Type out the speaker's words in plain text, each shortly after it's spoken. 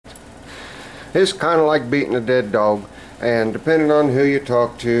It's kind of like beating a dead dog, and depending on who you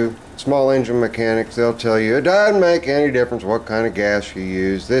talk to, small engine mechanics, they'll tell you it doesn't make any difference what kind of gas you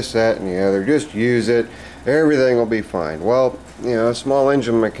use, this, that, and the other. Just use it, everything will be fine. Well, you know, a small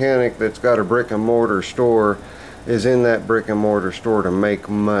engine mechanic that's got a brick and mortar store is in that brick and mortar store to make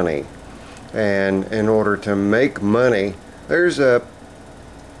money. And in order to make money, there's a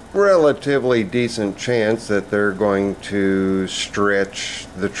relatively decent chance that they're going to stretch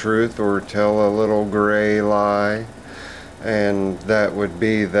the truth or tell a little gray lie, and that would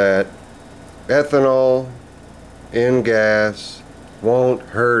be that ethanol in gas won't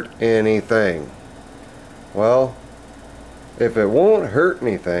hurt anything. Well, if it won't hurt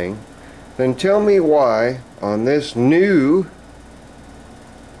anything, then tell me why on this new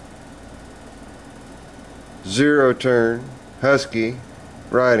zero-turn Husky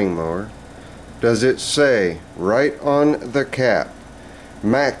riding mower does it say right on the cap,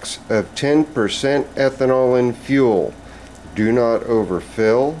 max of 10% ethanol in fuel, do not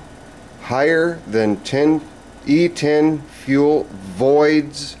overfill, higher than 10 E10 fuel,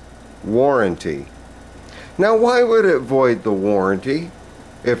 voids warranty. Now, why would it void the warranty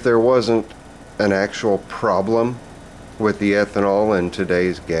if there wasn't an actual problem with the ethanol in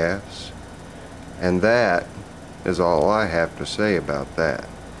today's gas? And that is all I have to say about that.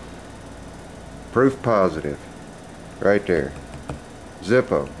 Proof positive. Right there.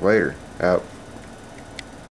 Zippo. Later. Out.